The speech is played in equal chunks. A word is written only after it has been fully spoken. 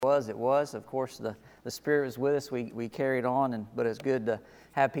was, it was. Of course, the Spirit was with us. We carried on, but it's good to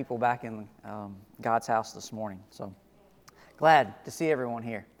have people back in God's house this morning. So glad to see everyone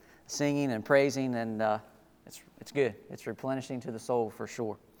here, singing and praising, and it's good. It's replenishing to the soul for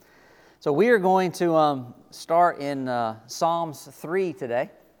sure. So we are going to start in Psalms 3 today.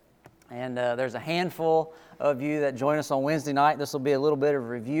 And there's a handful of you that join us on Wednesday night. This will be a little bit of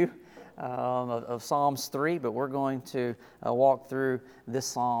review of Psalms 3, but we're going to walk through this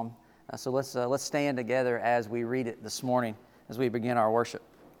psalm. So let's stand together as we read it this morning as we begin our worship.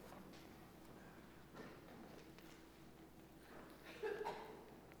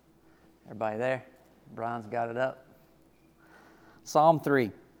 Everybody there? Brian's got it up. Psalm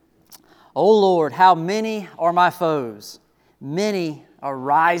 3. O Lord, how many are my foes? Many are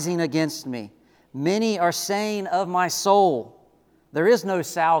rising against me. Many are saying of my soul, there is no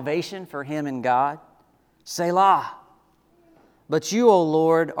salvation for him in God. Selah. But you, O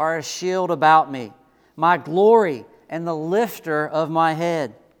Lord, are a shield about me, my glory and the lifter of my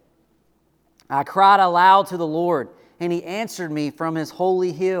head. I cried aloud to the Lord, and he answered me from his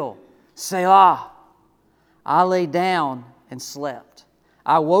holy hill. Selah. I lay down and slept.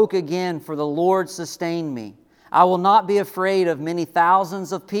 I woke again, for the Lord sustained me. I will not be afraid of many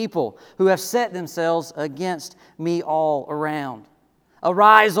thousands of people who have set themselves against me all around.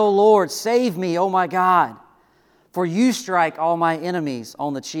 Arise, O Lord, save me, O my God. For you strike all my enemies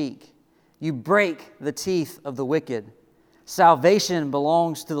on the cheek. You break the teeth of the wicked. Salvation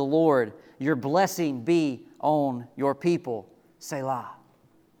belongs to the Lord. Your blessing be on your people. Selah.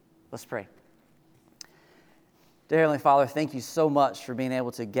 Let's pray. Dear Heavenly Father, thank you so much for being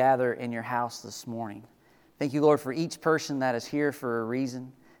able to gather in your house this morning. Thank you, Lord, for each person that is here for a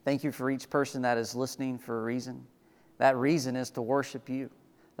reason. Thank you for each person that is listening for a reason. That reason is to worship you.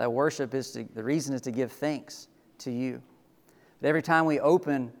 That the reason is to give thanks to you. But every time we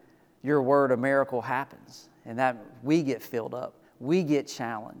open your word, a miracle happens. And that we get filled up. We get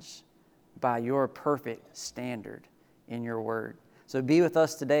challenged by your perfect standard in your word. So be with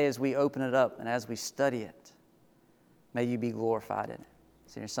us today as we open it up and as we study it. May you be glorified in it.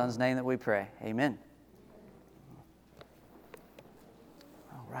 It's in your Son's name that we pray. Amen.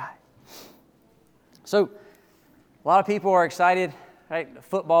 Right. So, a lot of people are excited, right?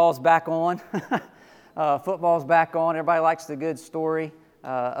 Football's back on. Football's back on. Everybody likes the good story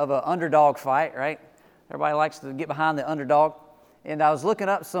of an underdog fight, right? Everybody likes to get behind the underdog. And I was looking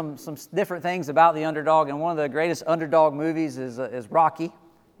up some different things about the underdog, and one of the greatest underdog movies is Rocky.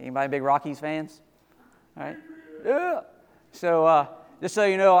 Anybody big Rockies fans? All right. Yeah. So, just so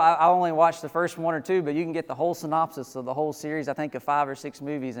you know, I only watched the first one or two, but you can get the whole synopsis of the whole series, I think, of 5 or 6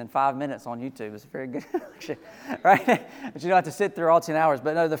 movies in 5 minutes on YouTube. It's very good, right? But you don't have to sit through all 10 hours.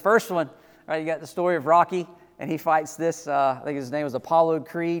 But no, the first one, right, you got the story of Rocky, and he fights this, I think his name was Apollo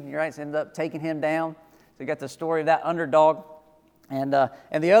Creed, right? So ended up taking him down. So you got the story of that underdog. And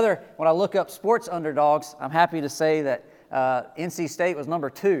the other, when I look up sports underdogs, I'm happy to say that NC State was number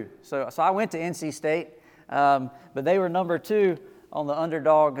 2. So I went to NC State, but they were number 2 on the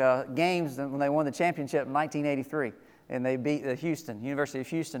underdog games when they won the championship in 1983. And they beat the University of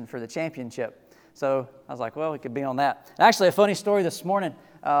Houston for the championship. So I was like, well, we could be on that. And actually, a funny story this morning,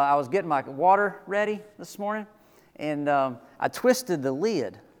 I was getting my water ready this morning, and I twisted the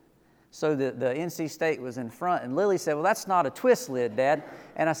lid so that the NC State was in front. And Lily said, well, that's not a twist lid, Dad.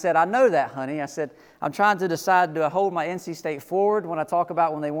 And I said, I know that, honey. I said, I'm trying to decide, do I hold my NC State forward when I talk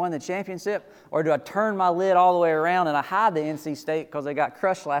about when they won the championship, or do I turn my lid all the way around and I hide the NC State because they got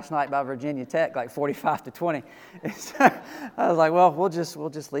crushed last night by Virginia Tech, like 45-20. So I was like, well, we'll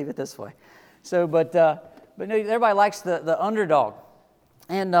just leave it this way. So, but no, everybody likes the underdog.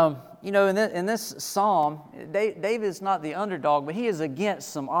 And, in this psalm, David is not the underdog, but he is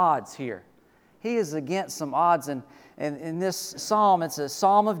against some odds here. He is against some odds. And in this psalm, it's a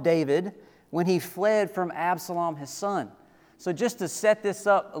psalm of David when he fled from Absalom, his son. So just to set this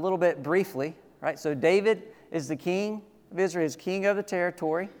up a little bit briefly, right? So David is the king of Israel, is king of the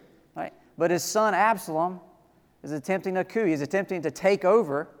territory, right? But his son Absalom is attempting a coup. He's attempting to take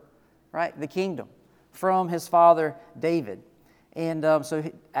over, right, the kingdom from his father David. And so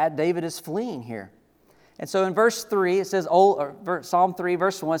David is fleeing here. And so in verse 3, it says, Psalm 3,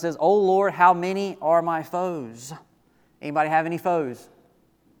 verse 1, it says, O Lord, how many are my foes? Anybody have any foes?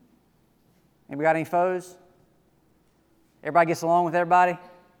 Anybody got any foes? Everybody gets along with everybody? Amen.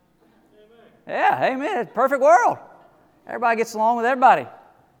 Yeah, amen. Perfect world. Everybody gets along with everybody,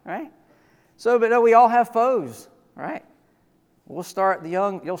 right? So, but no, we all have foes, right? You'll start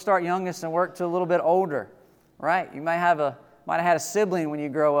youngest and work to a little bit older, right? You might have had a sibling when you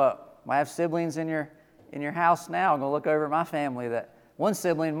grow up. Might have siblings in your house now. I'm going to look over at my family that One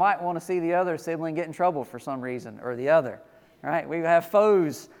sibling might want to see the other sibling get in trouble for some reason or the other, right? We have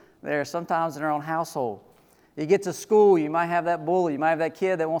foes there sometimes in our own household. You get to school, you might have that bully, you might have that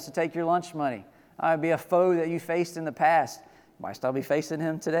kid that wants to take your lunch money. It might be a foe that you faced in the past. You might still be facing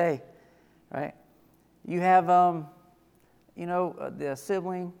him today, right? You have, the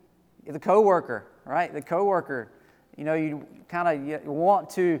sibling, the coworker, right? The coworker. You kind of want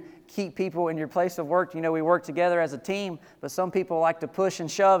to keep people in your place of work. We work together as a team, but some people like to push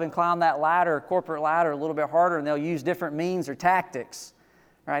and shove and climb that ladder, corporate ladder, a little bit harder, and they'll use different means or tactics,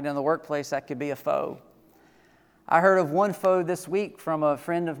 right? In the workplace, that could be a foe. I heard of one foe this week from a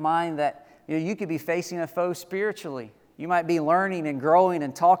friend of mine that you could be facing a foe spiritually. You might be learning and growing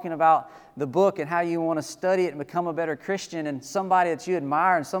and talking about the book and how you want to study it and become a better Christian, and somebody that you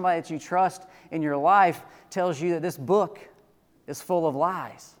admire and somebody that you trust in your life tells you that this book is full of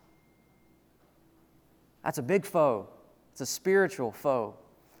lies. That's a big foe. It's a spiritual foe.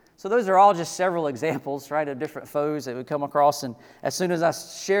 So those are all just several examples, right, of different foes that we come across. And as soon as I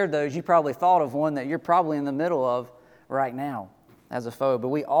shared those, you probably thought of one that you're probably in the middle of right now as a foe. But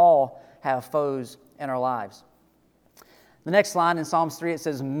we all have foes in our lives. The next line in Psalms 3, it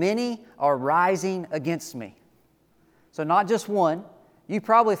says, "Many are rising against me." So not just one. You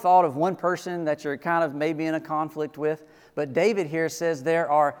probably thought of one person that you're kind of maybe in a conflict with. But David here says there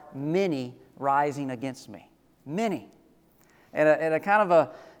are many rising against me. Many. And a kind of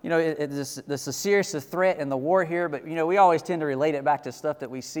a, it's a serious threat in the war here, but, we always tend to relate it back to stuff that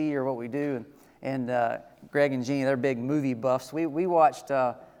we see or what we do. And Greg and Jeannie, they're big movie buffs. We watched,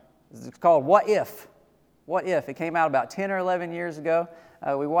 it's called What If? What If? It came out about 10 or 11 years ago.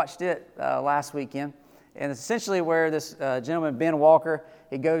 We watched it last weekend. And it's essentially where this gentleman, Ben Walker,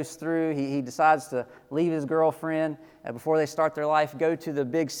 he goes through, he decides to leave his girlfriend before they start their life, go to the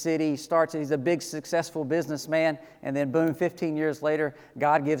big city, he's a big successful businessman, and then boom, 15 years later,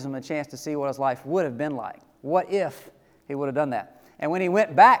 God gives him a chance to see what his life would have been like. What if he would have done that? And when he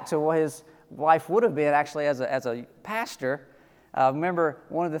went back to what his life would have been actually as a pastor, remember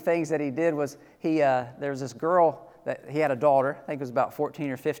one of the things that he did was there was this girl that he had a daughter, I think it was about 14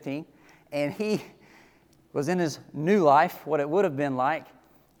 or 15, and he was in his new life, what it would have been like,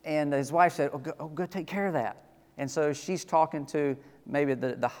 and his wife said, go take care of that. And so she's talking to maybe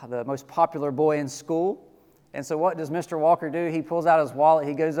the most popular boy in school. And so what does Mr. Walker do? He pulls out his wallet,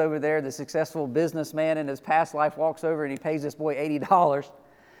 he goes over there, the successful businessman in his past life walks over and he pays this boy $80,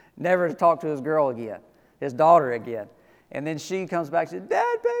 never to talk to his girl again, his daughter again. And then she comes back and says,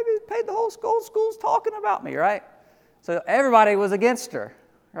 "Dad, baby, paid the whole school's talking about me," right? So everybody was against her,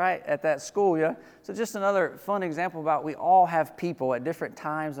 right, at that school, yeah. So just another fun example about we all have people at different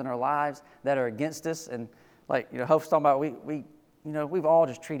times in our lives that are against us. And like, Hope's talking about we've all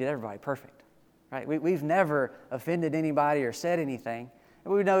just treated everybody perfect, right? We've never offended anybody or said anything.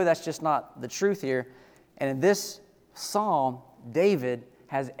 And we know that's just not the truth here. And in this psalm, David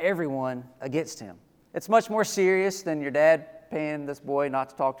has everyone against him. It's much more serious than your dad paying this boy not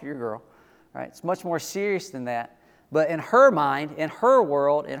to talk to your girl, right? It's much more serious than that. But in her mind, in her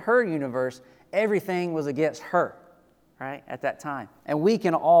world, in her universe, everything was against her, right, at that time. And we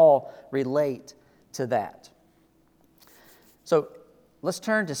can all relate to that. So let's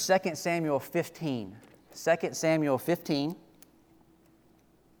turn to 2 Samuel 15. 2 Samuel 15.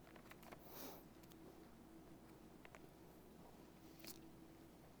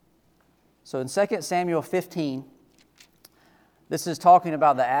 So in 2 Samuel 15, this is talking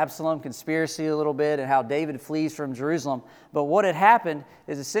about the Absalom conspiracy a little bit and how David flees from Jerusalem. But what had happened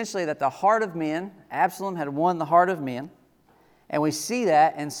is essentially that the heart of men, Absalom had won the heart of men. And we see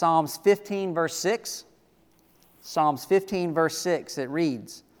that in Psalms 15, verse 6. Psalms 15, verse 6, it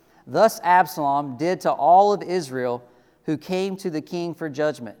reads, "Thus Absalom did to all of Israel who came to the king for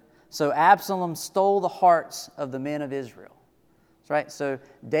judgment. So Absalom stole the hearts of the men of Israel." Right? So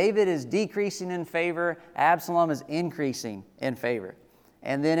David is decreasing in favor. Absalom is increasing in favor.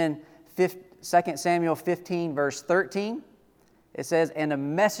 And then in 2 Samuel 15, verse 13, it says, "And a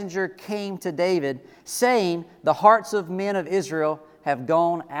messenger came to David, saying, the hearts of men of Israel have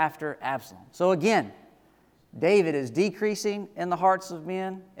gone after Absalom." So again, David is decreasing in the hearts of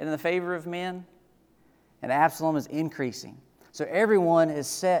men and in the favor of men, and Absalom is increasing. So everyone is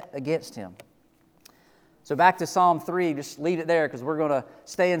set against him. So back to Psalm 3, just leave it there because we're going to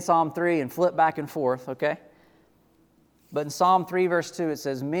stay in Psalm 3 and flip back and forth, okay? But in Psalm 3, verse 2, it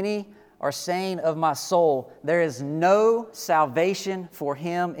says, "Many are saying of my soul, there is no salvation for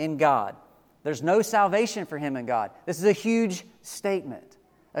him in God." There's no salvation for him in God. This is a huge statement,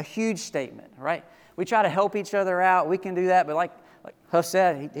 right? We try to help each other out. We can do that, but like Huff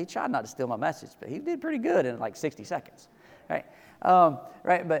said, he tried not to steal my message, but he did pretty good in like 60 seconds, right?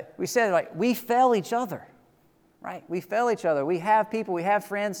 Right? But we said, like, we fail each other. Right? We fail each other. We have people, we have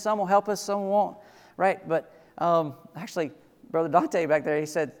friends. Some will help us, some won't. Right? But actually, Brother Dante back there, he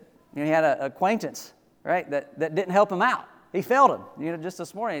said, he had an acquaintance, right, that didn't help him out. He failed him. Just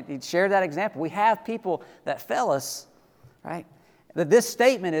this morning, he shared that example. We have people that fail us, right? That this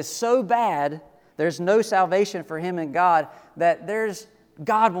statement is so bad, there's no salvation for him in God, that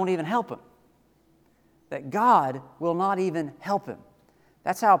God won't even help him. That God will not even help him.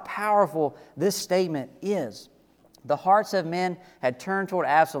 That's how powerful this statement is. The hearts of men had turned toward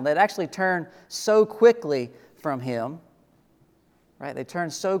Absalom. They'd actually turned so quickly from him, right? They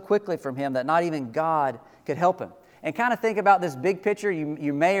turned so quickly from him that not even God could help him. And kind of think about this big picture.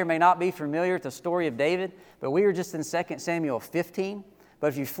 You may or may not be familiar with the story of David, but we were just in 2 Samuel 15. But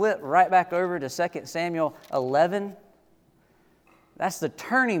if you flip right back over to 2 Samuel 11, that's the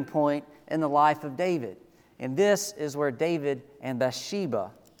turning point in the life of David. And this is where David and Bathsheba,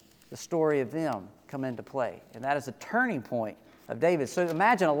 the story of them, come into play. And that is the turning point of David. So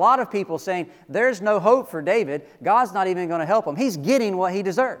imagine a lot of people saying, there's no hope for David. God's not even going to help him. He's getting what he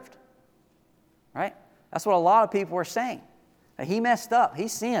deserved. Right? That's what a lot of people are saying. He messed up. He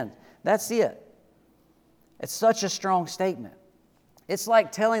sinned. That's it. It's such a strong statement. It's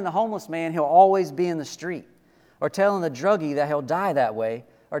like telling the homeless man he'll always be in the street, or telling the druggie that he'll die that way,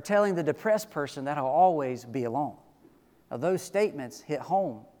 or telling the depressed person that he'll always be alone. Now, those statements hit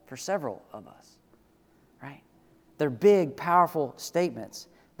home for several of us. Right? They're big, powerful statements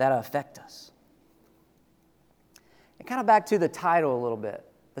that affect us. And kind of back to the title a little bit.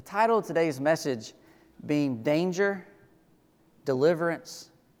 The title of today's message being Danger,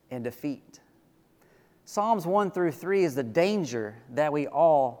 Deliverance, and Defeat. Psalms 1 through 3 is the danger that we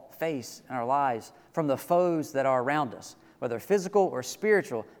all face in our lives from the foes that are around us. Whether physical or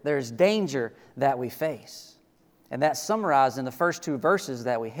spiritual, there's danger that we face. And that's summarized in the first two verses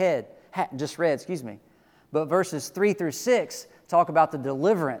that we just read. But verses 3 through 6 talk about the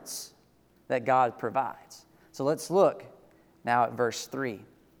deliverance that God provides. So let's look now at verse 3.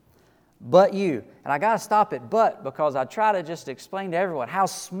 But you, and I got to stop at but because I try to just explain to everyone how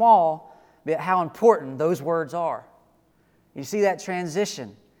small, but how important those words are. You see that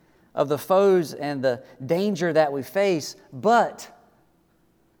transition of the foes and the danger that we face, but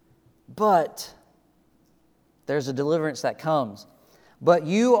there's a deliverance that comes. But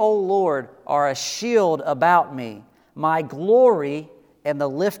you, O Lord, are a shield about me, my glory and the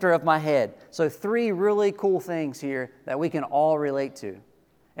lifter of my head. So 3 really cool things here that we can all relate to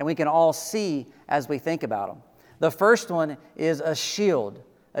and we can all see as we think about them. The first one is a shield,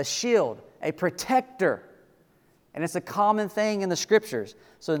 a protector. And it's a common thing in the Scriptures.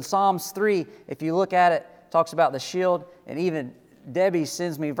 So in Psalms 3, if you look at it, it talks about the shield, and even Debbie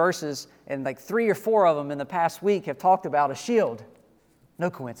sends me verses, and like 3 or 4 of them in the past week have talked about a shield. No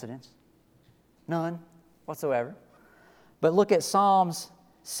coincidence. None whatsoever. But look at Psalms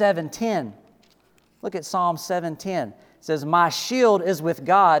 7:10. Look at Psalm 7:10. It says, my shield is with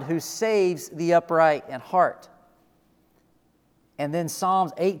God who saves the upright in heart. And then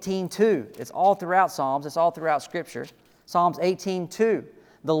Psalms 18:2. It's all throughout Psalms. It's all throughout Scripture. Psalms 18:2.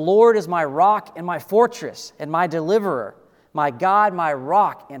 The Lord is my rock and my fortress and my deliverer, my God, my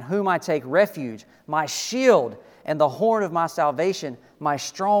rock in whom I take refuge, my shield and the horn of my salvation, my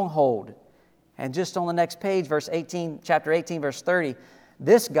stronghold. And just on the next page, chapter 18, verse 30,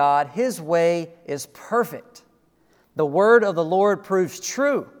 this God, His way is perfect. The word of the Lord proves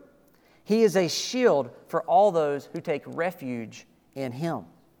true. He is a shield for all those who take refuge in Him.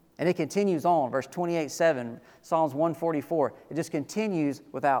 And it continues on, verse 28:7, Psalms 144. It just continues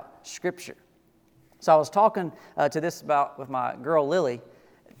without Scripture. So I was talking to this about with my girl Lily,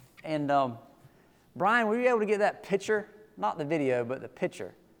 and Brian, were you able to get that picture? Not the video, but the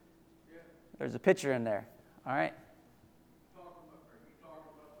picture. Yeah. There's a picture in there. All right. Are you talking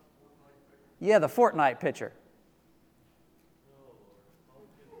about the Fortnite picture? Yeah, the Fortnite picture.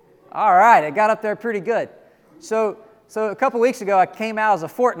 All right, it got up there pretty good. So a couple weeks ago, I came out as a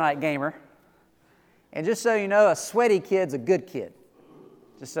Fortnite gamer. And just so you know, a sweaty kid's a good kid.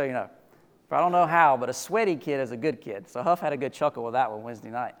 Just so you know. I don't know how, but a sweaty kid is a good kid. So Huff had a good chuckle with that one Wednesday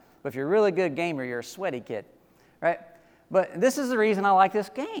night. But if you're a really good gamer, you're a sweaty kid, right? But this is the reason I like this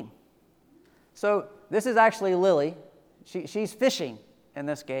game. So this is actually Lily. She's fishing in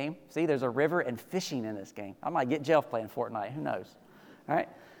this game. See, there's a river and fishing in this game. I might get Jeff playing Fortnite. Who knows? All right?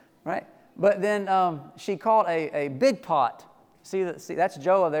 Right? But then she caught a big pot. See, that's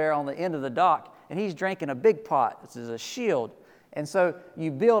Joe there on the end of the dock, and he's drinking a big pot. This is a shield. And so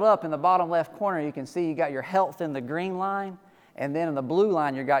you build up in the bottom left corner, you can see you got your health in the green line, And then on the blue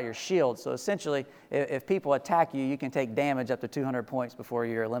line, you got your shield. So essentially, if people attack you, you can take damage up to 200 points before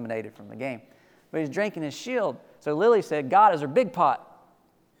you're eliminated from the game. But he's drinking his shield. So Lily said, God is her big pot.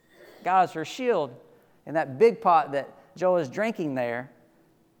 God is her shield. And that big pot that Joe is drinking there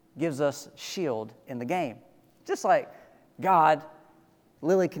gives us shield in the game. Just like God,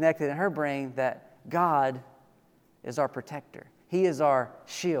 Lily connected in her brain that God is our protector. He is our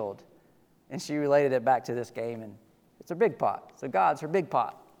shield. And she related it back to this game, and it's her big pot. So God's her big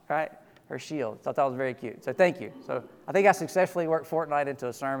pot, right? Her shield. So I thought it was very cute. So thank you. So I think I successfully worked Fortnite into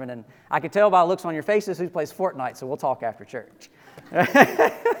a sermon, and I could tell by the looks on your faces who plays Fortnite, so we'll talk after church.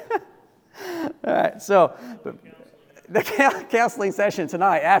 All right, so the counseling session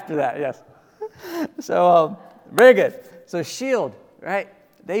tonight after that, yes. So very good. So shield, right?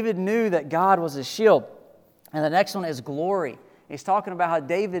 David knew that God was his shield. And the next one is glory. He's talking about how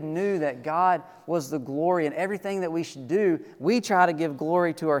David knew that God was the glory, and everything that we should do, we try to give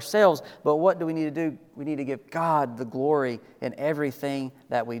glory to ourselves. But what do we need to do? We need to give God the glory in everything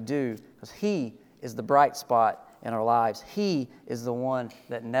that we do, because He is the bright spot in our lives. He is the one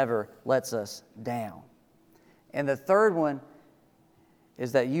that never lets us down. And the third one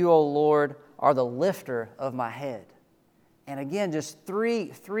is that you, O Lord, are the lifter of my head. And again, just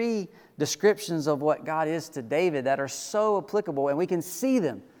three descriptions of what God is to David that are so applicable, and we can see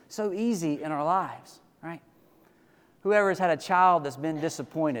them so easy in our lives, right? Whoever has had a child that's been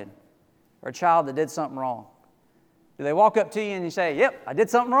disappointed or a child that did something wrong, do they walk up to you and you say, yep, I did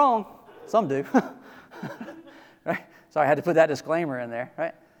something wrong? Some do. Right? Sorry, I had to put that disclaimer in there,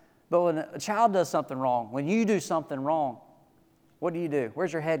 right? But when a child does something wrong, when you do something wrong, what do?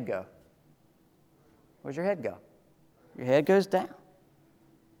 Where's your head go? Where's your head go? Your head goes down.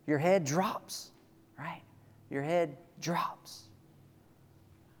 Your head drops, right? Your head drops.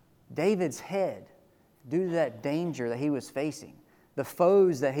 David's head, due to that danger that he was facing, the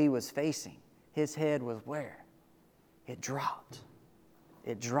foes that he was facing, his head was where? It dropped.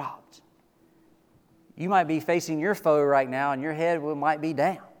 It dropped. You might be facing your foe right now and your head might be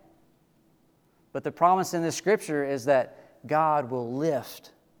down. But the promise in this scripture is that God will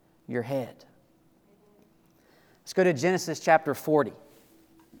lift your head. Let's go to Genesis chapter 40.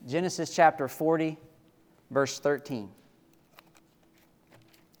 Genesis chapter 40, verse 13.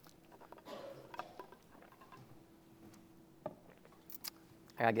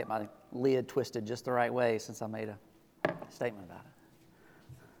 I gotta get my lid twisted just the right way since I made a statement about it.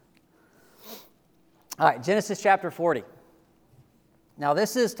 All right, Genesis chapter 40. Now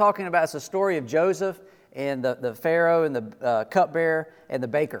this is talking about, it's a story of Joseph and the Pharaoh and the cupbearer and the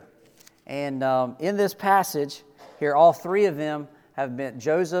baker. And in this passage here, all three of them have been,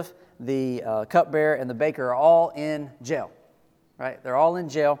 Joseph, the cupbearer, and the baker are all in jail, right? They're all in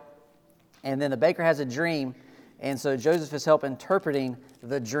jail. And then the baker has a dream, and so Joseph is helping interpreting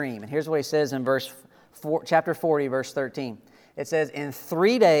the dream. And here's what he says in chapter 40, verse 13. It says, in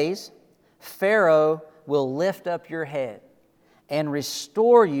 3 days, Pharaoh will lift up your head and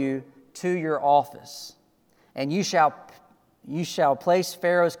restore you to your office. And you shall place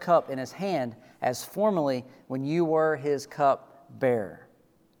Pharaoh's cup in his hand as formerly when you were his cup bearer.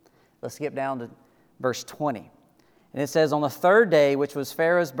 Let's skip down to verse 20. And it says, on the third day, which was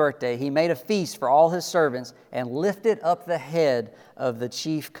Pharaoh's birthday, he made a feast for all his servants and lifted up the head of the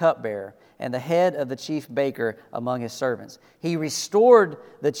chief cupbearer and the head of the chief baker among his servants. He restored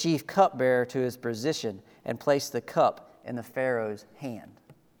the chief cupbearer to his position and placed the cup in the Pharaoh's hand.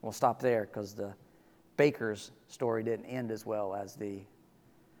 We'll stop there because the baker's story didn't end as well as the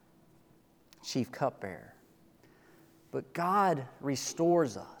chief cupbearer. But God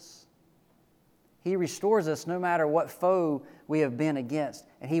restores us. He restores us no matter what foe we have been against,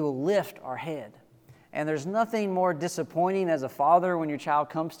 and He will lift our head. And there's nothing more disappointing as a father when your child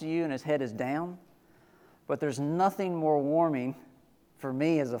comes to you and his head is down, but there's nothing more warming for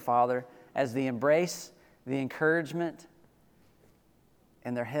me as a father as the embrace, the encouragement,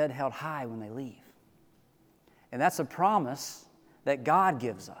 and their head held high when they leave. And that's a promise that God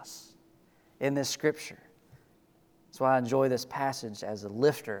gives us in this scripture. That's why I enjoy this passage as a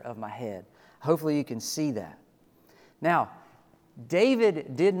lifter of my head. Hopefully you can see that. Now,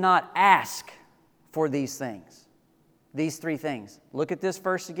 David did not ask for these things, these three things. Look at this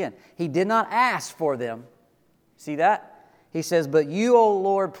verse again. He did not ask for them. See that? He says, but you, O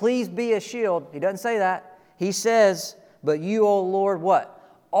Lord, please be a shield. He doesn't say that. He says, but you, O Lord,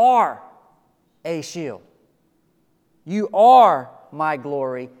 what? Are a shield. You are my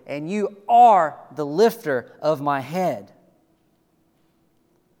glory, and you are the lifter of my head.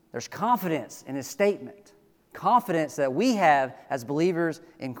 There's confidence in his statement. Confidence that we have as believers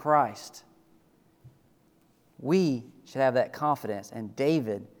in Christ. We should have that confidence. And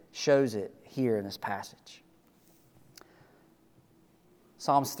David shows it here in this passage.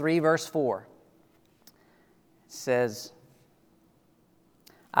 Psalms 3, verse 4 says,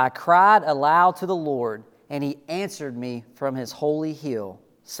 I cried aloud to the Lord, and He answered me from His holy hill,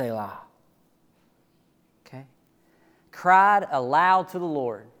 Selah. Okay? Cried aloud to the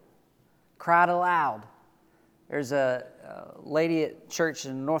Lord. Cried aloud. There's a lady at church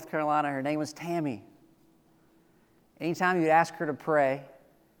in North Carolina. Her name was Tammy. Anytime you'd ask her to pray,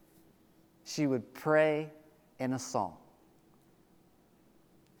 she would pray in a song.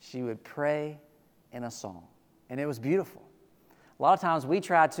 She would pray in a song. And it was beautiful. A lot of times we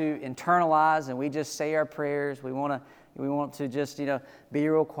try to internalize and we just say our prayers. We want to just, be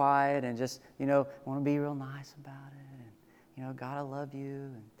real quiet and just, want to be real nice about it. And, God, I love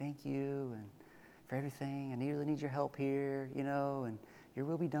you and thank you and for everything. I really need your help here, and your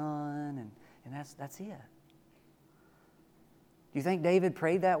will be done. And that's it. Do you think David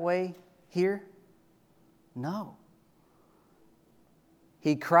prayed that way here? No.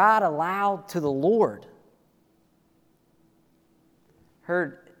 He cried aloud to the Lord.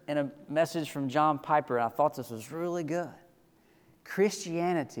 Heard in a message from John Piper, and I thought this was really good.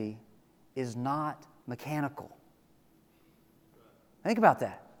 Christianity is not mechanical. Think about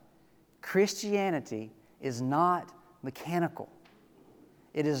that. Christianity is not mechanical.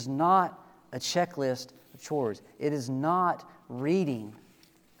 It is not a checklist of chores. It is not reading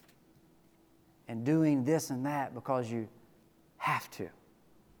and doing this and that because you have to.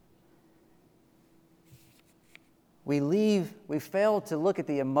 We fail to look at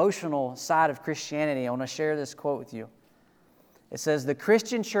the emotional side of Christianity. I want to share this quote with you. It says, the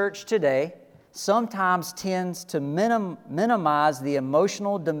Christian church today sometimes tends to minimize the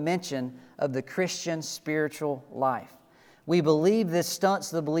emotional dimension of the Christian spiritual life. We believe this stunts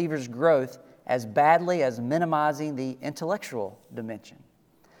the believer's growth as badly as minimizing the intellectual dimension.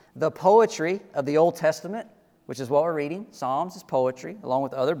 The poetry of the Old Testament, which is what we're reading, Psalms is poetry, along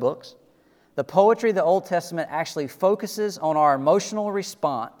with other books. The poetry of the Old Testament actually focuses on our emotional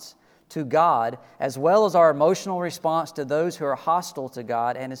response to God as well as our emotional response to those who are hostile to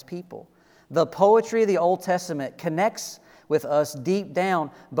God and His people. The poetry of the Old Testament connects with us deep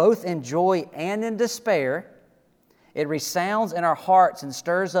down, both in joy and in despair. It resounds in our hearts and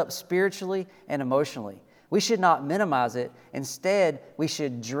stirs up spiritually and emotionally. We should not minimize it. Instead, we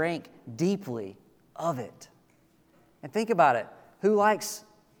should drink deeply of it. And think about it. Who likes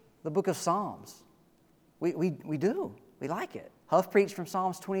the book of Psalms? We do. We like it. Huff preached from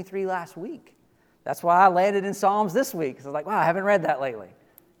Psalms 23 last week. That's why I landed in Psalms this week. So I was like, wow, I haven't read that lately.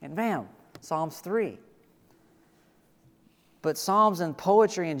 And bam, Psalms 3. But Psalms and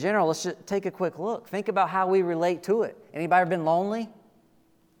poetry in general, let's just take a quick look. Think about how we relate to it. Anybody ever been lonely?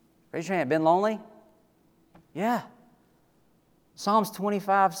 Raise your hand. Been lonely? Yeah. Psalms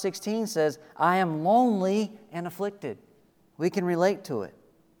 25:16 says, I am lonely and afflicted. We can relate to it.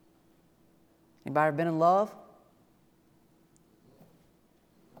 Anybody ever been in love?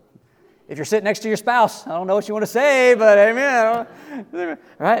 If you're sitting next to your spouse, I don't know what you want to say, but amen.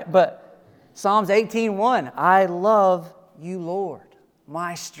 Right? But Psalms 18:1, I love you, Lord,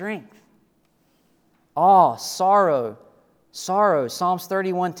 my strength. Awe, sorrow. Psalms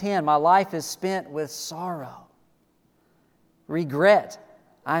 31:10, my life is spent with sorrow. Regret,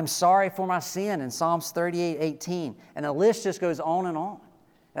 I'm sorry for my sin in Psalms 38:18. And the list just goes on and on.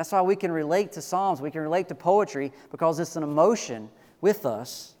 That's why we can relate to Psalms. We can relate to poetry because it's an emotion with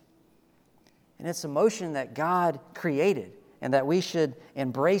us. And it's emotion that God created and that we should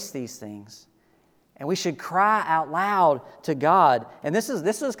embrace these things. And we should cry out loud to God. And this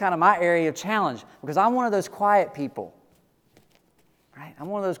is kind of my area of challenge because I'm one of those quiet people. Right? I'm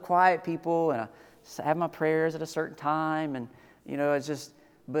one of those quiet people and I have my prayers at a certain time and it's just,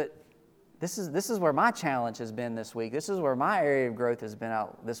 but this is where my challenge has been this week. This is where my area of growth has been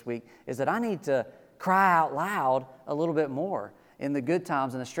out this week, is that I need to cry out loud a little bit more in the good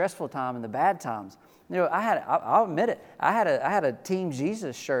times and the stressful time and the bad times. I'll admit it, I had a Team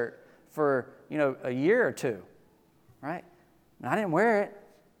Jesus shirt for, a year or two, right? And I didn't wear it.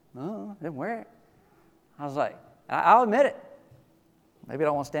 No, I didn't wear it. I was like, I'll admit it. Maybe I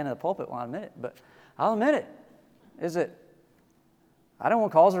don't want to stand in the pulpit while I admit it, but I'll admit it. I don't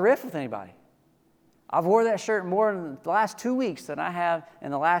want to cause a rift with anybody. I've wore that shirt more in the last 2 weeks than I have in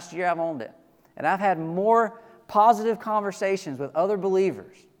the last year I've owned it. And I've had more positive conversations with other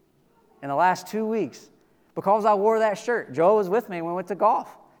believers in the last 2 weeks because I wore that shirt. Joe was with me when we went to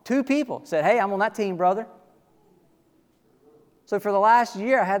golf. 2 people said, hey, I'm on that team, brother. So for the last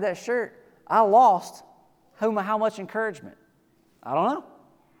year I had that shirt. I lost how much encouragement? I don't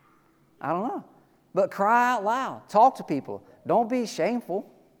know. But cry out loud. Talk to people. Don't be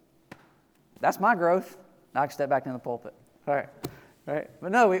shameful. That's my growth. Now I can step back in the pulpit. All right.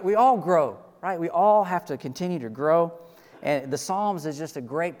 But no, we all grow, right? We all have to continue to grow. And the Psalms is just a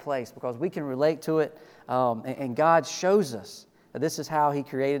great place because we can relate to it. And God shows us that this is how He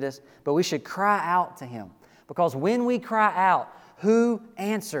created us. But we should cry out to Him. Because when we cry out, who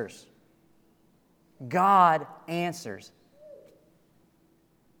answers? God answers.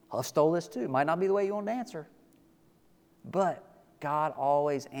 Huff stole this too. Might not be the way you want to answer. But God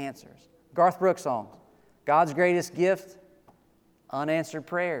always answers. Garth Brooks song. God's greatest gift, unanswered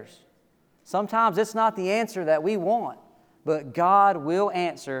prayers. Sometimes it's not the answer that we want, but God will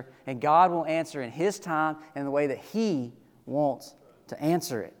answer, and God will answer in His time and the way that He wants to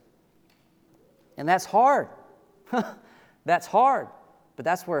answer it. And that's hard. That's hard. But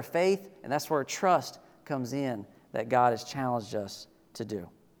that's where faith and that's where trust comes in that God has challenged us to do.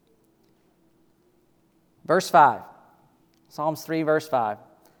 Verse 5. Psalms 3, verse 5.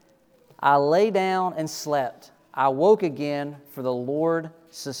 I lay down and slept. I woke again, for the Lord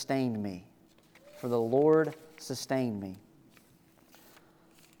sustained me. For the Lord sustained me.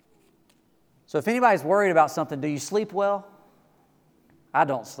 So if anybody's worried about something, do you sleep well? I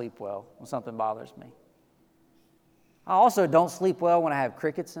don't sleep well when something bothers me. I also don't sleep well when I have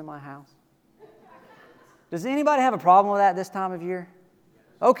crickets in my house. Does anybody have a problem with that this time of year?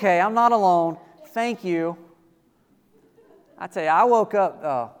 Okay, I'm not alone. Thank you. I tell you, I woke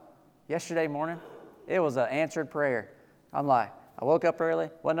up yesterday morning. It was an answered prayer. I'm like, I woke up early,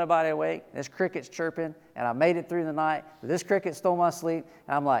 wasn't nobody awake. This cricket's chirping, and I made it through the night. But this cricket stole my sleep,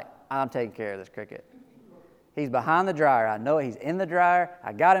 and I'm like, I'm taking care of this cricket. He's behind the dryer. I know he's in the dryer.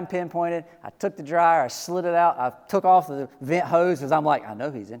 I got him pinpointed. I took the dryer. I slid it out. I took off the vent hose because I'm like, I know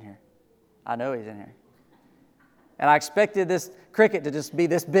he's in here. I know he's in here. And I expected this cricket to just be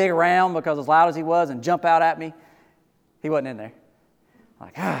this big around because as loud as he was and jump out at me. He wasn't in there. I'm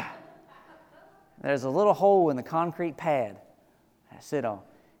like, ah. There's a little hole in the concrete pad I sit on.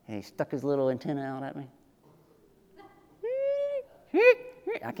 And he stuck his little antenna out at me.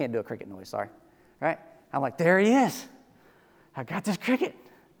 I can't do a cricket noise, sorry. Right? I'm like, there he is. I got this cricket.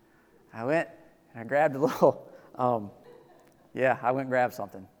 I went and I grabbed a little, I went and grabbed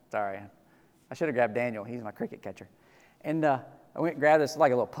something. Sorry. I should have grabbed Daniel. He's my cricket catcher. And I went and grabbed this,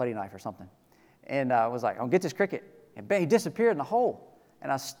 like a little putty knife or something. And I was like, I'll get this cricket. And bang, he disappeared in the hole. And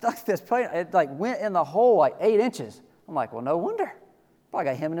I stuck this putty, it like went in the hole like 8 inches. I'm like, well, no wonder. Probably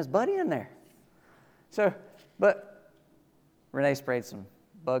got him and his buddy in there. So, but Renee sprayed some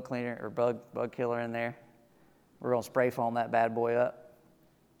bug cleaner or bug killer in there. We're going to spray foam that bad boy up.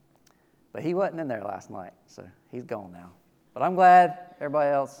 But he wasn't in there last night, so he's gone now. But I'm glad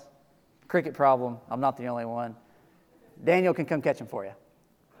everybody else, cricket problem, I'm not the only one. Daniel can come catch him for you.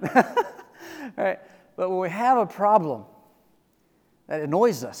 All right. But when we have a problem that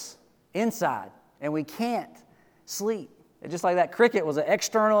annoys us inside and we can't sleep, it's just like that cricket was an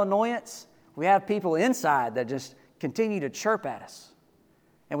external annoyance, we have people inside that just continue to chirp at us.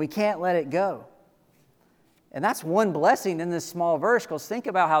 And we can't let it go. And that's one blessing in this small verse, because think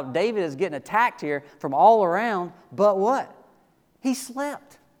about how David is getting attacked here from all around, but what? He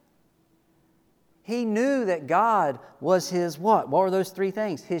slept. He knew that God was his what? What were those 3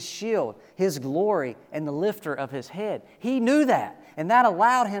 things? His shield, his glory, and the lifter of his head. He knew that. And that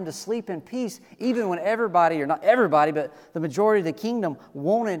allowed him to sleep in peace, even when everybody, or not everybody, but the majority of the kingdom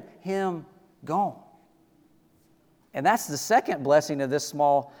wanted him gone. And that's the second blessing of this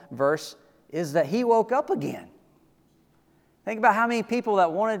small verse, is that he woke up again. Think about how many people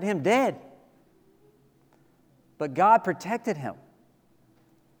that wanted him dead. But God protected him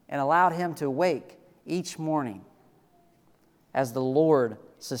and allowed him to wake each morning as the Lord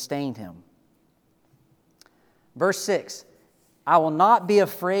sustained him. Verse 6, I will not be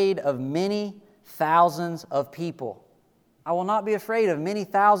afraid of many thousands of people. I will not be afraid of many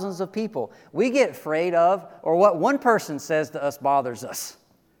thousands of people. We get afraid of, or what one person says to us bothers us.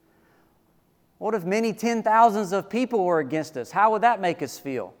 What if many 10,000s of people were against us? How would that make us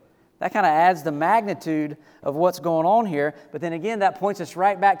feel? That kind of adds the magnitude of what's going on here. But then again, that points us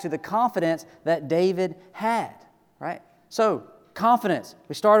right back to the confidence that David had, right? So, confidence.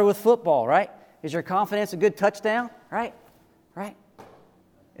 We started with football, right? Is your confidence a good touchdown, right? Right?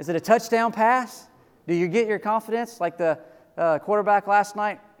 Is it a touchdown pass? Do you get your confidence like the quarterback last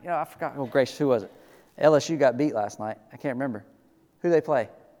night? You know, I forgot. Oh, gracious, who was it? LSU got beat last night. I can't remember. Who they play?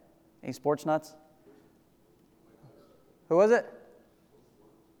 Any sports nuts? Who was it?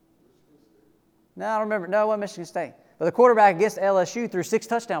 No, I don't remember. No, it wasn't Michigan State. But the quarterback against LSU threw 6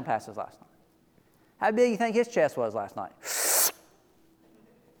 touchdown passes last night. How big do you think his chest was last night?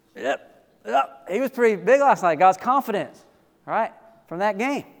 Yep. he was pretty big last night. God's confidence, all right, from that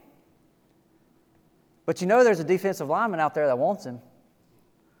game. But there's a defensive lineman out there that wants him,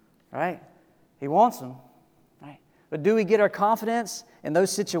 right? He wants him, right? But do we get our confidence in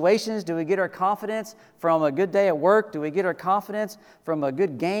those situations? Do we get our confidence from a good day at work? Do we get our confidence from a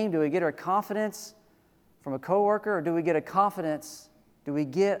good game? Do we get our confidence from a coworker? Or do we get our confidence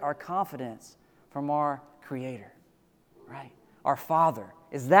from our Creator, right? Our Father.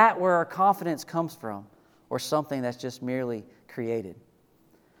 Is that where our confidence comes from, or something that's just merely created?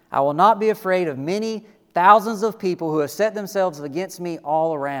 I will not be afraid of many thousands of people who have set themselves against me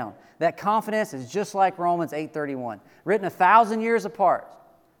all around. That confidence is just like Romans 8:31, written 1,000 years apart.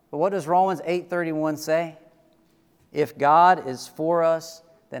 But what does Romans 8:31 say? If God is for us,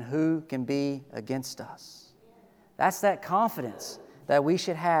 then who can be against us? That's that confidence that we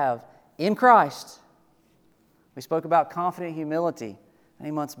should have in Christ. We spoke about confident humility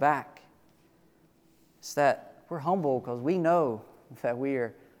many months back. It's that we're humble because we know that we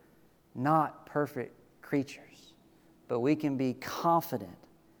are not perfect creatures, but we can be confident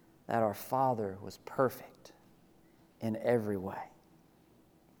that our Father was perfect in every way.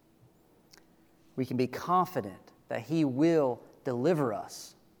 We can be confident that He will deliver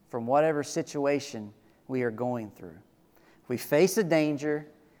us from whatever situation we are going through. If we face a danger,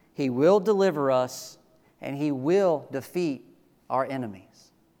 He will deliver us, and He will defeat our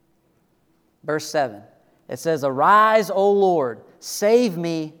enemies. Verse 7, it says, Arise, O Lord, save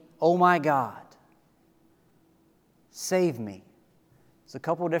me, O my God. Save me. There's a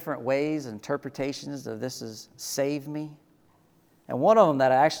couple of different ways and interpretations of this is save me. And one of them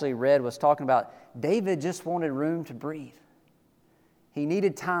that I actually read was talking about David just wanted room to breathe. He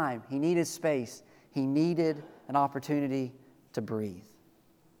needed time. He needed space. He needed an opportunity to breathe.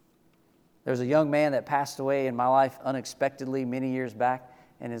 There's a young man that passed away in my life unexpectedly many years back,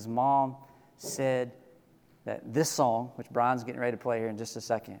 and his mom said that this song, which Brian's getting ready to play here in just a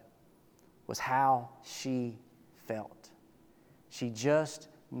second, was how she felt. She just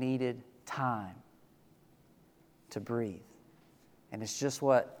needed time to breathe. And it's just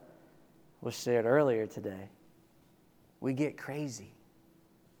what was shared earlier today. We get crazy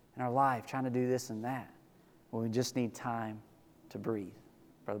in our life trying to do this and that when we just need time to breathe.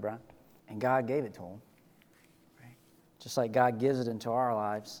 Brother Brian? And God gave it to him. Right? Just like God gives it into our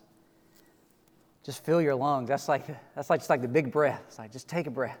lives. Just fill your lungs. That's like just like the big breath. It's like just take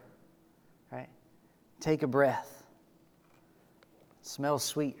a breath. Right? Take a breath. It smells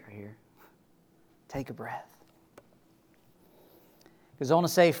sweet right here. Take a breath. Because I want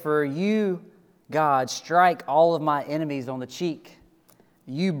to say, for you, God, strike all of my enemies on the cheek.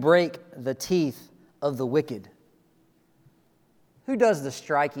 You break the teeth of the wicked. Who does the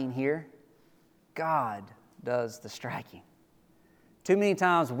striking here? God does the striking. Too many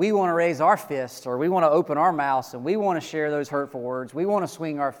times we want to raise our fists, or we want to open our mouths, and we want to share those hurtful words. We want to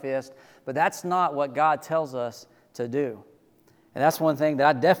swing our fist, but that's not what God tells us to do. And that's one thing that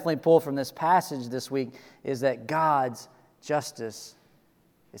I definitely pull from this passage this week, is that God's justice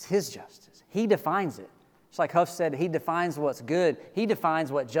is His justice. He defines it. Just like Huff said, He defines what's good. He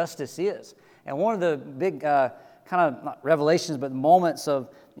defines what justice is. And one of the big kind of, not revelations, but moments of,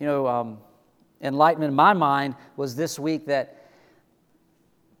 enlightenment in my mind was this week, that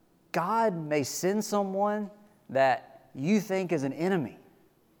God may send someone that you think is an enemy,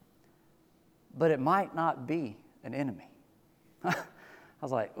 but it might not be an enemy. I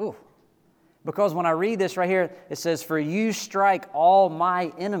was like, ooh. Because when I read this right here, it says, for you strike all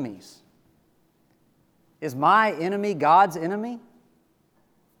my enemies. Is my enemy God's enemy?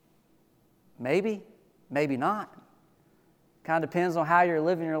 Maybe, maybe not. Kind of depends on how you're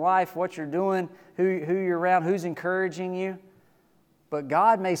living your life, what you're doing, who you're around, who's encouraging you. But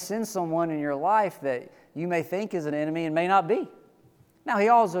God may send someone in your life that you may think is an enemy and may not be. Now, He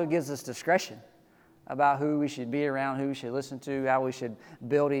also gives us discretion about who we should be around, who we should listen to, how we should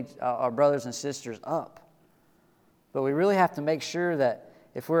build our brothers and sisters up. But we really have to make sure that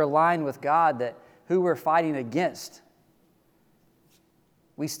if we're aligned with God, that who we're fighting against,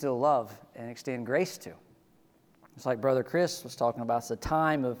 we still love and extend grace to. It's like Brother Chris was talking about. It's a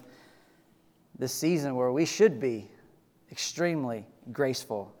time of this season where we should be extremely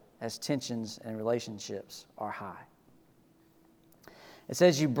graceful as tensions and relationships are high. It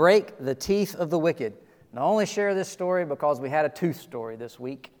says, you break the teeth of the wicked. And I only share this story because we had a tooth story this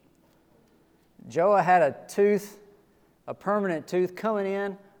week. Joah had a permanent tooth coming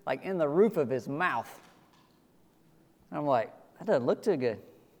in, like in the roof of his mouth. And I'm like, that doesn't look too good.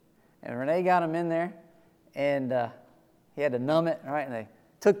 And Renee got him in there, and he had to numb it, right? And they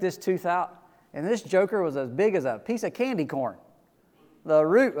took this tooth out. And this joker was as big as a piece of candy corn. The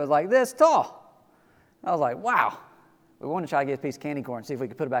root was like this tall. I was like, wow. We wanted to try to get a piece of candy corn and see if we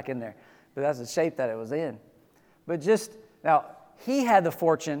could put it back in there. But that's the shape that it was in. But now, he had the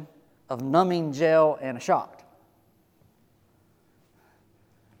fortune of numbing gel and a shock.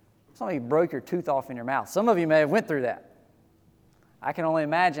 Some of you broke your tooth off in your mouth. Some of you may have went through that. I can only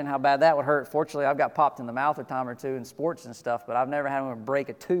imagine how bad that would hurt. Fortunately, I've got popped in the mouth a time or two in sports and stuff, but I've never had anyone break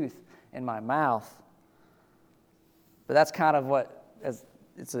a tooth in my mouth. But that's kind of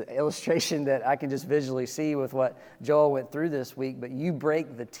it's an illustration that I can just visually see with what Joel went through this week. But you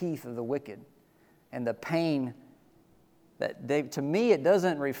break the teeth of the wicked. And the pain that to me, it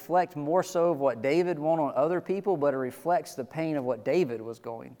doesn't reflect more so of what David wanted on other people, but it reflects the pain of what David was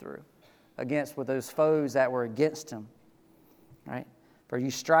going through with those foes that were against him. Right? For you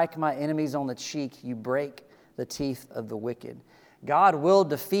strike my enemies on the cheek, you break the teeth of the wicked. God will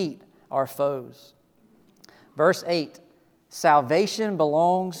defeat our foes. Verse 8, salvation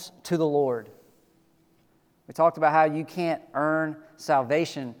belongs to the Lord. We talked about how you can't earn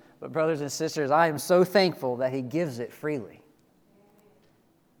salvation, but brothers and sisters, I am so thankful that He gives it freely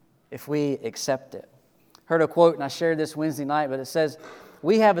if we accept it. Heard a quote, and I shared this Wednesday night, but it says,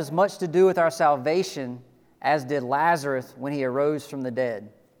 we have as much to do with our salvation as did Lazarus when he arose from the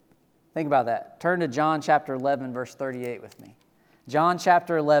dead. Think about that. Turn to John chapter 11, verse 38 with me. John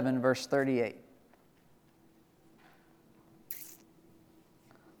chapter 11, verse 38.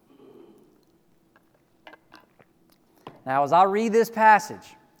 Now, as I read this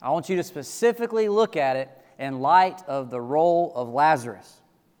passage, I want you to specifically look at it in light of the role of Lazarus.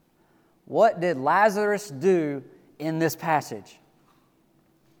 What did Lazarus do in this passage?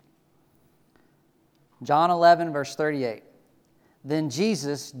 John 11, verse 38. Then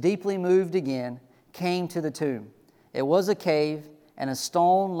Jesus, deeply moved again, came to the tomb. It was a cave, and a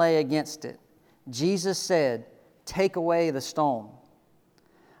stone lay against it. Jesus said, "Take away the stone."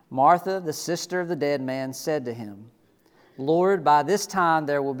 Martha, the sister of the dead man, said to Him, "Lord, by this time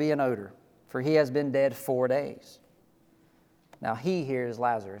there will be an odor, for he has been dead 4 days." Now he here is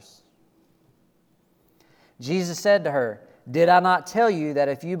Lazarus. Jesus said to her, "Did I not tell you that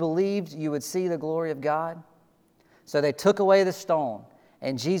if you believed, you would see the glory of God?" So they took away the stone,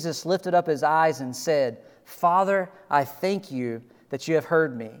 and Jesus lifted up His eyes and said, "Father, I thank you that you have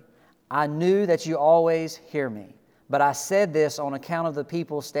heard me. I knew that you always hear me, but I said this on account of the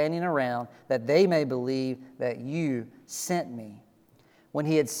people standing around, that they may believe that you sent me." When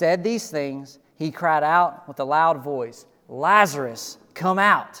He had said these things, He cried out with a loud voice, "Lazarus, come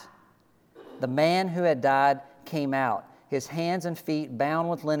out!" The man who had died came out, his hands and feet bound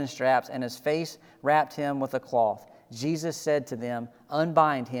with linen straps, and his face wrapped him with a cloth. Jesus said to them,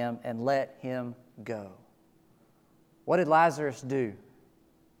 "Unbind him and let him go." What did Lazarus do?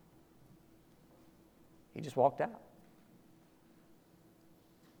 He just walked out.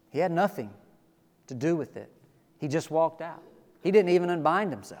 He had nothing to do with it. He just walked out. He didn't even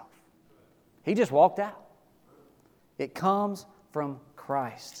unbind himself. He just walked out. It comes from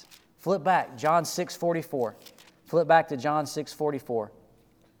Christ. Flip back, John 6:44. Flip back to John 6:44.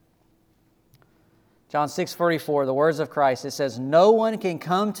 John 6:44, the words of Christ. It says, "No one can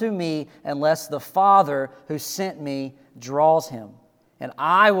come to me unless the Father who sent me draws him, and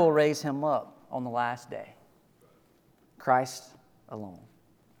I will raise him up on the last day." Christ alone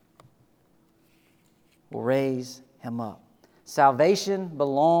will raise him up. Salvation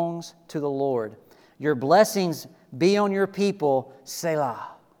belongs to the Lord. Your blessings be on your people, Selah.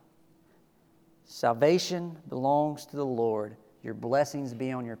 Salvation belongs to the Lord. Your blessings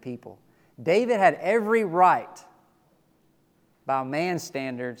be on your people. David had every right, by man's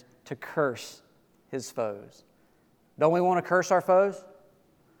standards, to curse his foes. Don't we want to curse our foes?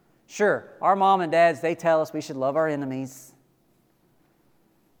 Sure, our mom and dads, they tell us we should love our enemies.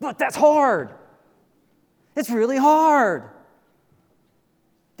 But that's hard. It's really hard.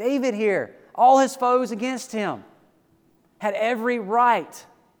 David here, all his foes against him, had every right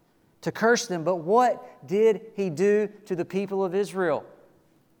to curse them. But what did he do to the people of Israel?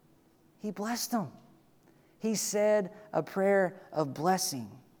 He blessed them. He said a prayer of blessing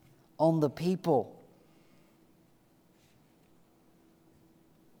on the people.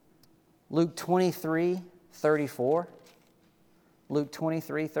 Luke 23:34. Luke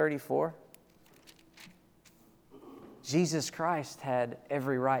 23:34. Jesus Christ had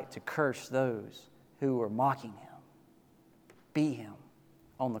every right to curse those who were mocking Him, beat Him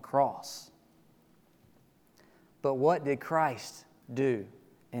on the cross. But what did Christ do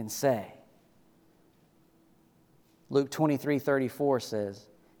and say? Luke 23:34 says,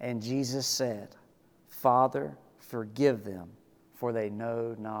 "And Jesus said, 'Father, forgive them, for they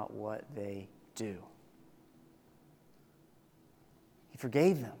know not what they do.'" He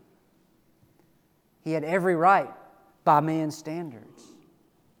forgave them. He had every right, by man's standards,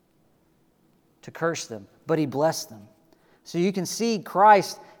 to curse them, but He blessed them. So you can see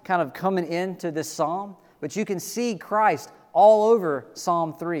Christ kind of coming into this psalm, but you can see Christ all over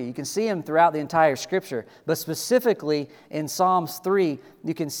Psalm 3. You can see Him throughout the entire Scripture, but specifically in Psalms 3,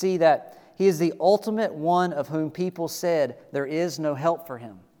 you can see that He is the ultimate one of whom people said there is no help for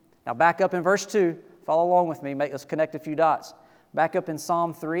Him. Now back up in verse 2, follow along with me, let's connect a few dots. Back up in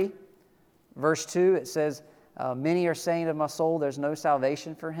Psalm 3, verse 2, it says, many are saying of my soul, there's no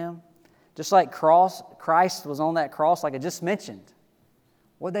salvation for him. Just like Christ was on that cross, like I just mentioned.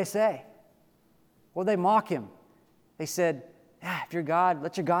 What'd they say? What'd they mock Him? They said, if you're God,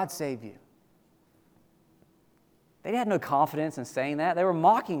 let your God save you. They had no confidence in saying that. They were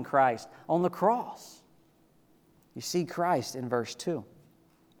mocking Christ on the cross. You see Christ in verse 2.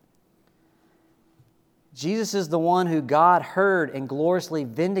 Jesus is the one who God heard and gloriously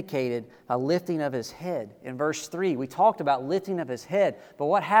vindicated by lifting of His head. In verse 3, we talked about lifting of His head. But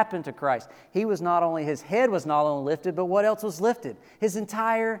what happened to Christ? His head was not only lifted, but what else was lifted? His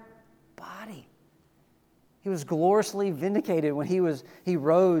entire body. He was gloriously vindicated when He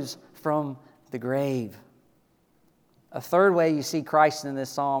rose from the grave. A third way you see Christ in this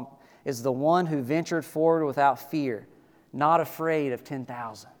psalm is the one who ventured forward without fear, not afraid of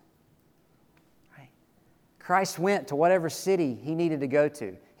 10,000. Christ went to whatever city He needed to go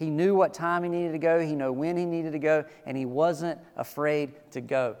to. He knew what time He needed to go. He knew when He needed to go, and He wasn't afraid to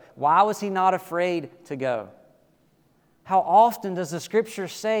go. Why was He not afraid to go? How often does the Scripture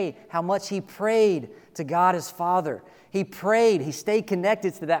say how much He prayed to God His Father? He prayed. He stayed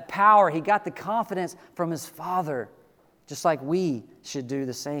connected to that power. He got the confidence from His Father, just like we should do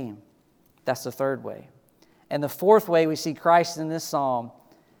the same. That's the third way. And the fourth way we see Christ in this psalm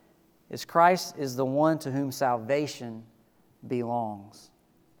is Christ is the one to whom salvation belongs.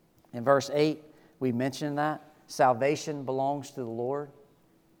 In verse 8, we mentioned that. Salvation belongs to the Lord.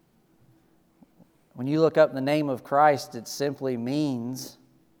 When you look up the name of Christ, it simply means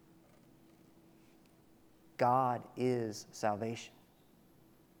God is salvation.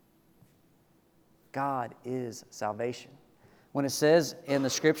 God is salvation. When it says in the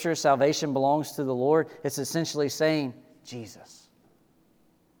Scripture, salvation belongs to the Lord, it's essentially saying Jesus.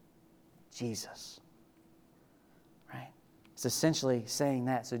 Jesus. Right? It's essentially saying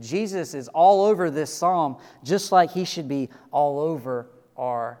that. So Jesus is all over this psalm, just like He should be all over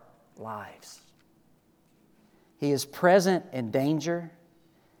our lives. He is present in danger,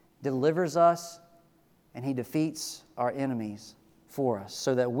 delivers us, and He defeats our enemies for us,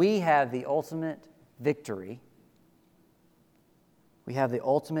 so that we have the ultimate victory. We have the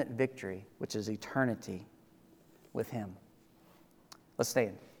ultimate victory, which is eternity with Him. Let's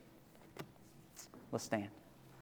stand. Let's stand.